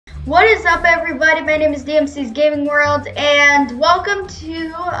What is up, everybody? My name is DMC's Gaming World, and welcome to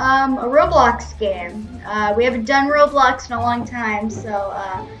a Roblox game. We haven't done Roblox in a long time, so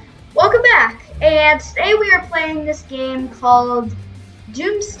welcome back. And today we are playing this game called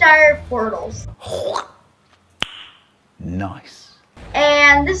Doomstire Portals. Nice.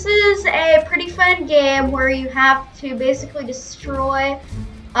 And this is a pretty fun game where you have to basically destroy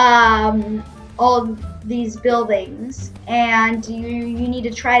all these buildings, and you need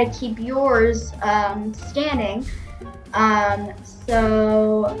to try to keep yours standing.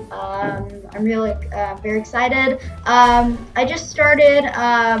 So I'm really very excited. I just started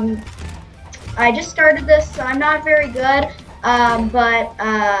this, so I'm not very good, but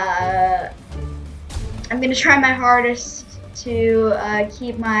I'm gonna try my hardest to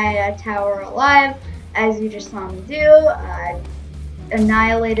keep my tower alive, as you just saw me do. I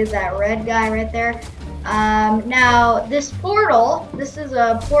annihilated that red guy right there. Now this portal, this is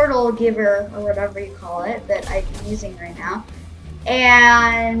a portal giver or whatever you call it that I'm using right now,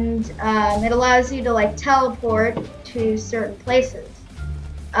 and it allows you to like teleport to certain places.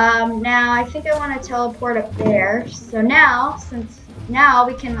 Now I think I want to teleport up there, so now now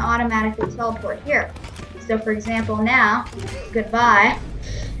we can automatically teleport here. So for example, now goodbye,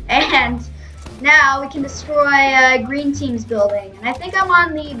 and now we can destroy green team's building, and I think I'm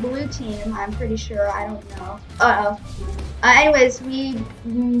on the blue team. I'm pretty sure. I don't know. Anyways, we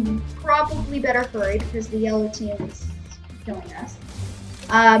probably better hurry because the yellow team is killing us.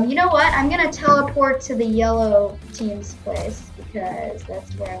 You know what? I'm gonna teleport to the yellow team's place because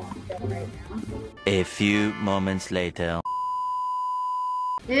that's where I want to go right now. A few moments later.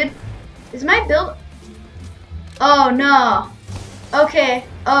 Dude, is my build? Oh no. Okay.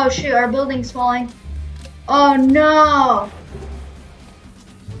 Oh shoot, our building's falling. Oh no.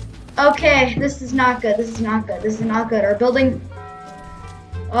 Okay, this is not good. This is not good. This is not good. Our building.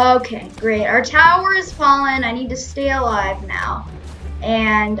 Okay, great. Our tower is fallen. I need to stay alive now.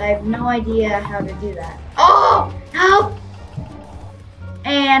 And I have no idea how to do that. Oh, help!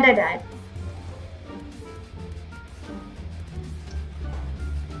 And I died.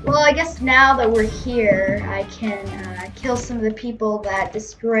 Well, I guess now that we're here, I can kill some of the people that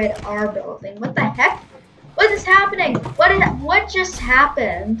destroyed our building. What the heck? What is happening? What just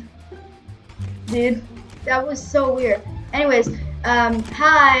happened? Dude, that was so weird. Anyways,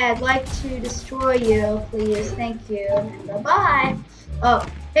 hi, I'd like to destroy you, please. Thank you. Bye-bye. Oh,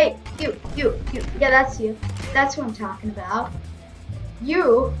 hey, you. Yeah, that's you. That's who I'm talking about.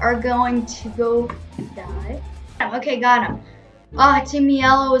 You are going to go die. Okay, got him. Oh, Team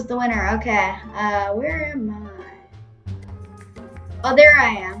Yellow is the winner. Okay, where am I? Oh, there I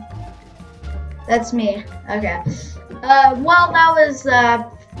am. That's me. Okay. Well, that was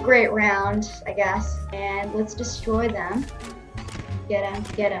a great round, I guess. And let's destroy them. Get him,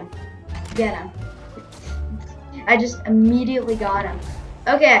 get him, get him. I just immediately got him.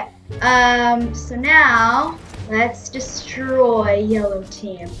 Okay, so now let's destroy Yellow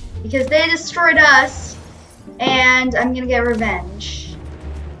Team because they destroyed us. And I'm gonna get revenge.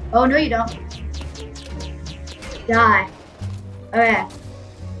 Oh, no you don't. Die. Okay.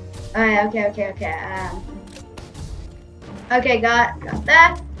 Alright, okay. Okay, got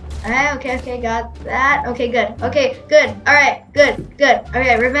that. Okay, got that. Okay, good. Alright, good.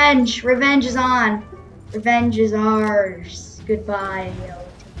 Okay, revenge. Revenge is on. Revenge is ours. Goodbye, Yellow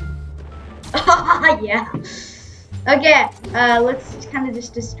Team. Yeah. Okay, let's kind of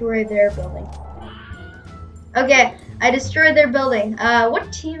just destroy their building. Okay, I destroyed their building.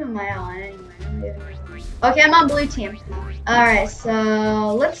 What team am I on anyway? Okay, I'm on blue team. Alright,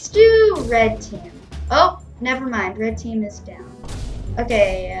 so let's do red team. Oh, never mind. Red team is down.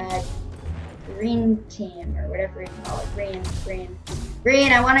 Okay, green team, or whatever you call it.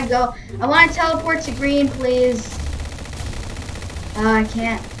 Green, I want to teleport to green, please. I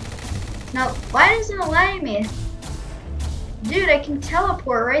can't. No, why isn't it letting me? Dude, I can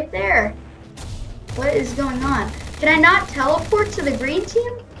teleport right there. What is going on? Can I not teleport to the green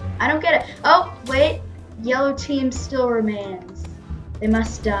team? I don't get it. Oh, wait. Yellow team still remains. They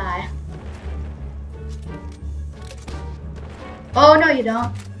must die. Oh, no, you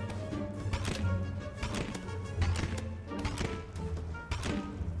don't.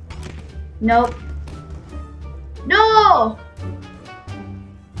 Nope. No!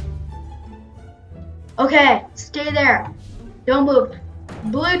 Okay, stay there. Don't move.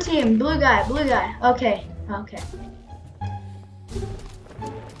 Blue team, blue guy. Okay.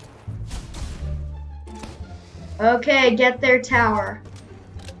 Okay, get their tower.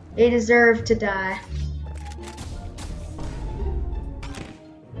 They deserve to die.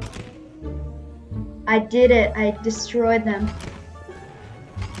 I did it. I destroyed them.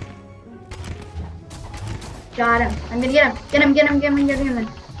 Got him. I'm gonna get him. Get him, get him, get him, get him.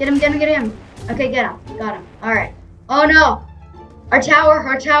 Get him, get him, get him. Okay, get him. Got him. Alright. Oh no! Our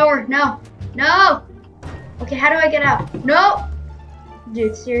tower. No. No! Okay, how do I get out? No!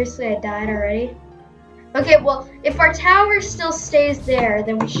 Dude, seriously, I died already? Okay, well, if our tower still stays there,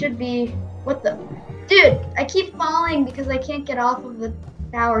 then we should be... What the... Dude, I keep falling because I can't get off of the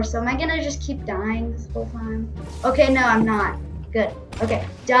tower, so am I gonna just keep dying this whole time? Okay, no, I'm not. Good. Okay,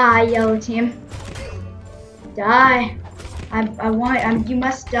 die, yellow team. Die. You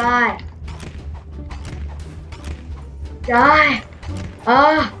must die. Die.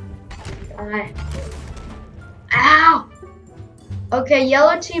 Ah. Die. Ow. Okay,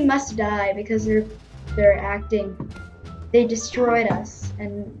 yellow team must die because they're acting. They destroyed us,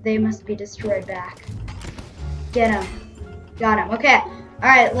 and they must be destroyed back. Get him. Got him. Okay. All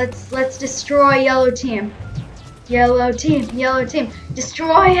right. Let's destroy yellow team. Yellow team. Yellow team.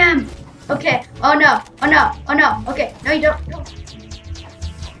 Destroy him. Okay. Oh no. Oh no. Oh no. Okay. No, you don't. No.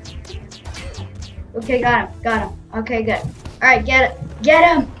 Okay. Got him. Got him. Okay. Good. All right. Get it. Get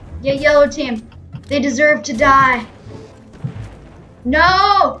him. Get yellow team. They deserve to die.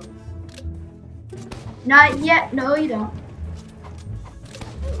 No. Not yet. No, you don't.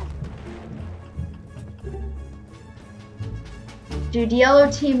 Dude, yellow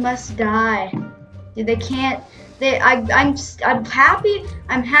team must die. Dude, they can't. I'm happy.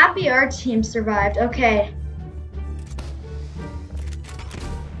 I'm happy our team survived. Okay.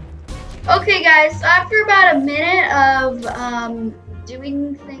 Okay, guys. After about a minute of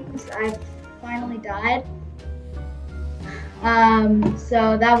doing things, I finally died.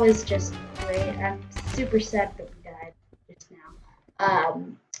 So that was just great. I'm super sad that we died just now.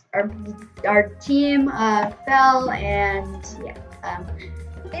 Our team fell, and yeah.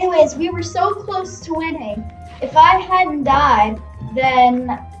 Anyways, we were so close to winning. If I hadn't died, then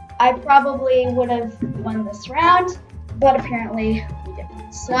I probably would have won this round, but apparently we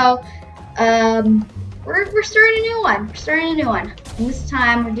didn't. So, we're starting a new one. We're starting a new one. And this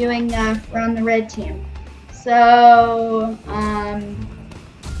time we're on the red team. So,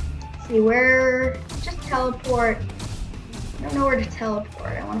 let's see, just teleport. I don't know where to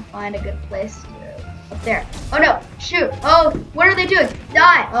teleport. I want to find a good place to. Up there. Oh no! Shoot! Oh, what are they doing?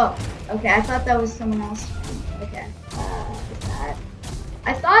 Die! Oh, okay. I thought that was someone else. Okay. That.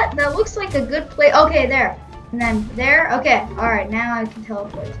 I thought that looks like a good place. Okay, there. And then there. Okay. All right. Now I can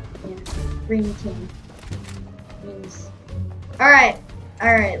teleport to green team. All right.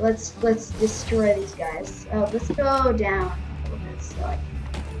 All right. Let's destroy these guys. Oh, let's go down a little bit so I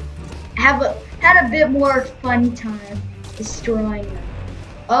can had a bit more fun time destroying them.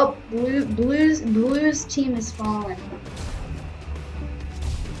 Oh, blue's team is fallen.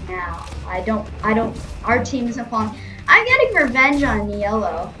 Now, our team isn't falling. I'm getting revenge on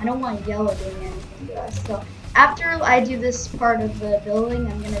yellow. I don't want yellow doing anything to us. So after I do this part of the building,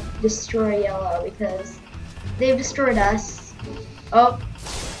 I'm gonna destroy yellow because they've destroyed us. Oh.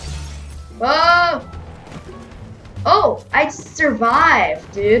 Whoa. Oh, I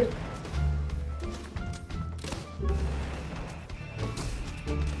survived, dude.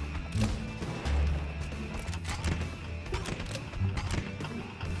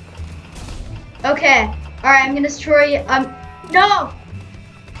 Okay, alright, I'm gonna destroy you. No!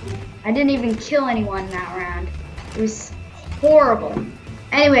 I didn't even kill anyone in that round. It was horrible.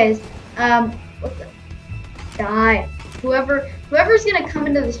 Anyways, what the? Die. Whoever's gonna come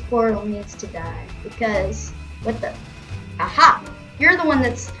into this portal needs to die. Because, what the? Aha! You're the one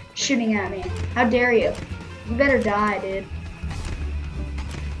that's shooting at me. How dare you? You better die, dude.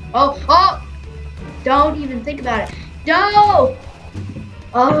 Oh, oh! Don't even think about it. No!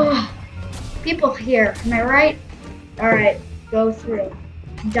 Oh! People here, am I right? Alright, go through.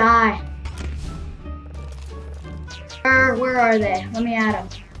 Die. Where are they? Let me at them.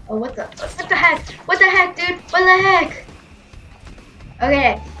 Oh, what the heck? What the heck, dude? What the heck?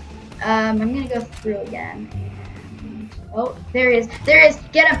 Okay, I'm gonna go through again. And, oh, there he is. There he is.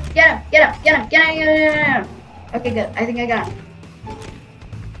 Get him, get him, get him, get him, get him, get him. Okay, good. I think I got him.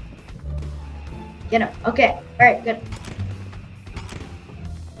 Get him. Okay, alright, good.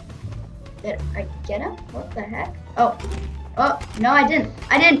 Did I get him? What the heck? Oh. Oh, no, I didn't.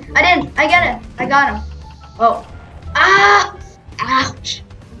 I get it. I got him. Oh. Ah! Ouch.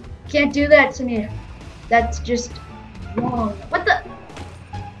 Can't do that to me. That's just wrong. What the?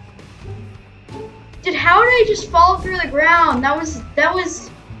 Dude, how did I just fall through the ground? That was,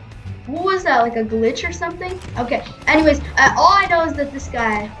 what was that, like a glitch or something? Okay, anyways, all I know is that this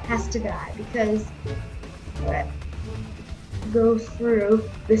guy has to die because, alright. Go through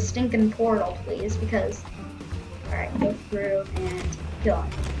the stinking portal, please, because, alright, go through and kill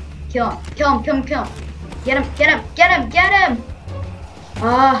him. Kill him, kill him, kill him, kill him. Get him, get him, get him, get him!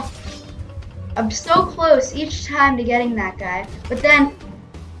 Ah, I'm so close each time to getting that guy. But then,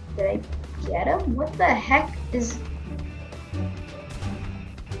 did I get him? What the heck is...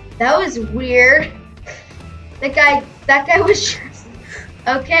 That was weird. That guy was just...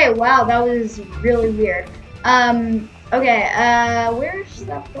 Okay, wow, that was really weird. Okay, where's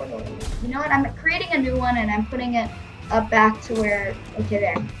that portal? You know what, I'm creating a new one and I'm putting it up back to where... Okay,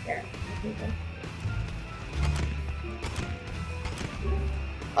 there. Okay, there.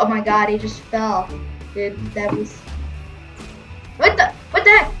 Oh my god, he just fell. Dude, that was... What the heck?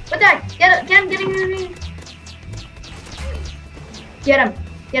 What the heck? Get him.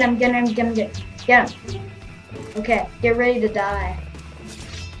 Okay, get ready to die.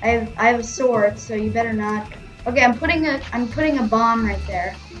 I have a sword, so you better not. Okay, I'm putting a bomb right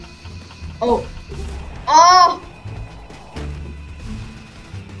there. Oh.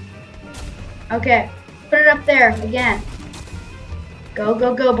 Okay, put it up there again.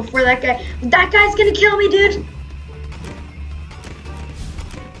 Go before that guy's gonna kill me, dude.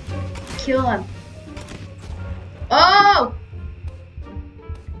 Kill him. Oh!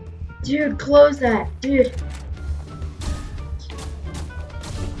 Dude, close that, dude.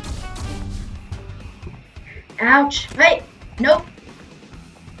 Ouch. Hey, nope.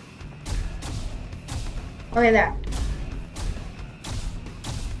 Okay, there.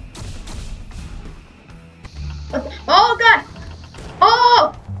 Oh god!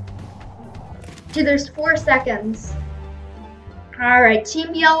 Oh! Dude, there's 4 seconds. Alright,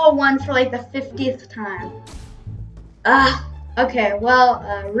 Team Yellow won for like the 50th time. Okay, well,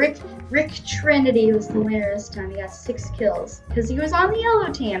 Rick Trinity was the winner this time. He got 6 kills because he was on the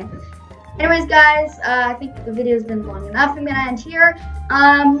yellow team. Anyways, guys, I think the video's been long enough. I'm gonna end here.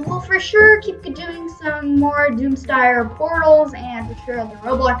 We'll for sure keep doing some more Doomstire portals and for sure other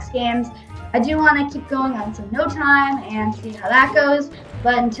Roblox games. I do want to keep going on some No Time and see how that goes.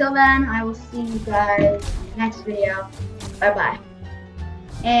 But until then, I will see you guys in the next video. Bye-bye.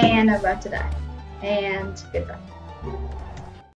 And I'm about to die. And goodbye.